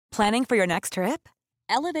Planning for your next trip?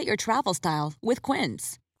 Elevate your travel style with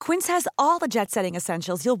Quince. Quince has all the jet-setting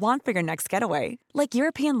essentials you'll want for your next getaway, like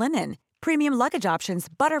European linen, premium luggage options,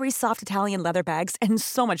 buttery soft Italian leather bags, and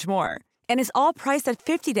so much more. And is all priced at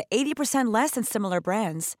 50 to 80% less than similar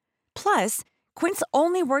brands. Plus, Quince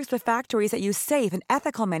only works with factories that use safe and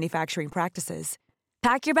ethical manufacturing practices.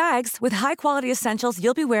 Pack your bags with high-quality essentials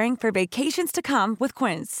you'll be wearing for vacations to come with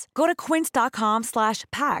Quince. Go to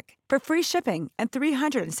quince.com/pack for free shipping and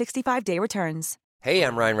 365-day returns. Hey,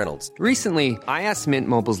 I'm Ryan Reynolds. Recently, I asked Mint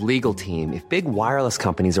Mobile's legal team if big wireless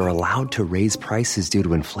companies are allowed to raise prices due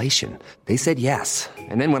to inflation. They said yes.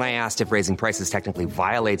 And then when I asked if raising prices technically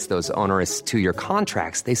violates those onerous two-year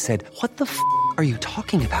contracts, they said, "What the f*** are you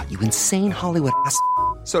talking about, you insane Hollywood ass?"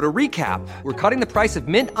 So to recap, we're cutting the price of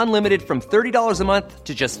Mint Unlimited from $30 a month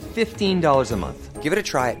to just $15 a month. Give it a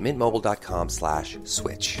try at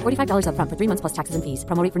mintmobile.com/switch. $45 up front for 3 months plus taxes and fees.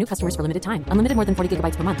 Promo rate for new customers for limited time. Unlimited more than 40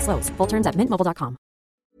 gigabytes per month. Slows full terms at mintmobile.com.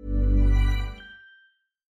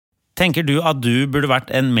 Tenker du at du burde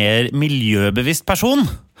vært en mer miljøbevisst person?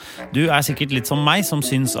 Du sikkert litt som meg, som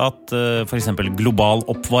syns at for eksempel global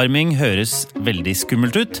oppvarming høres veldig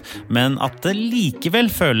skummelt ut, men at det likevel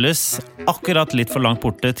føles akkurat litt for langt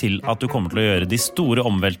borte til at du kommer til å gjøre de store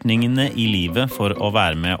omveltningene i livet for å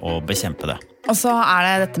være med og bekjempe det. Og så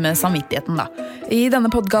det dette med samvittigheten da. I denne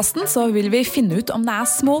podcasten så vil vi finne ut om det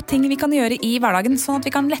små ting vi kan gjøre i hverdagen, sånn at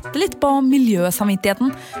vi kan lette litt på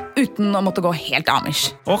miljøsamvittigheten, uten å måtte gå helt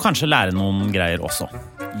amish. Og kanskje lære noen greier også.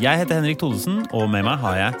 Jeg heter Henrik Thodesen, og med meg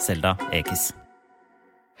har jeg Selda Ekiz.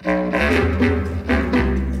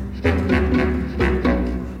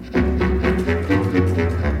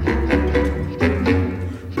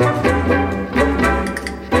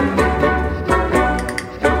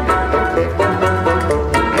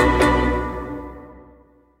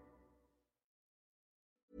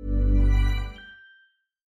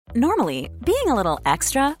 Normally, being a little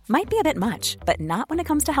extra might be a bit much, but not when it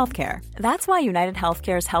comes to healthcare. That's why United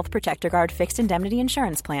Healthcare's Health Protector Guard fixed indemnity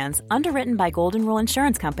insurance plans, underwritten by Golden Rule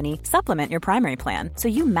Insurance Company, supplement your primary plan so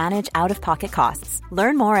you manage out-of-pocket costs.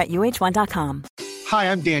 Learn more at uh1.com.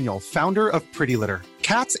 Hi, I'm Daniel, founder of Pretty Litter.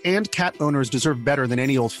 Cats and cat owners deserve better than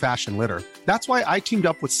any old-fashioned litter. That's why I teamed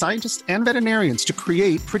up with scientists and veterinarians to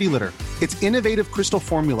create Pretty Litter. Its innovative crystal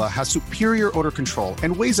formula has superior odor control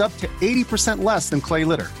and weighs up to 80% less than clay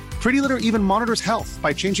litter. Pretty Litter even monitors health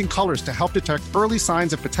by changing colors to help detect early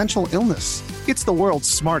signs of potential illness. It's the world's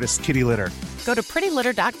smartest kitty litter. Go to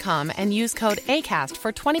prettylitter.com and use code ACAST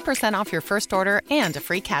for 20% off your first order and a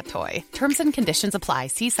free cat toy. Terms and conditions apply.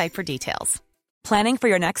 See site for details. Planning for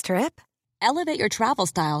your next trip? Elevate your travel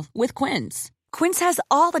style with Quince. Quince has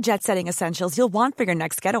all the jet-setting essentials you'll want for your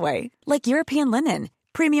next getaway, like European linen,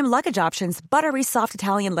 premium luggage options, buttery soft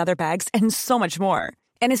Italian leather bags, and so much more.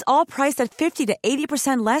 And is all priced at 50 to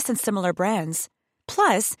 80% less than similar brands.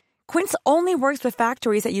 Plus, Quince only works with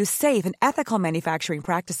factories that use safe and ethical manufacturing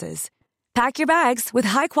practices. Pack your bags with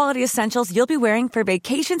high-quality essentials you'll be wearing for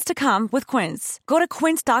vacations to come with Quince. Go to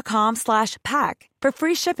quince.com/pack for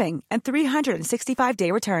free shipping and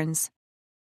 365-day returns.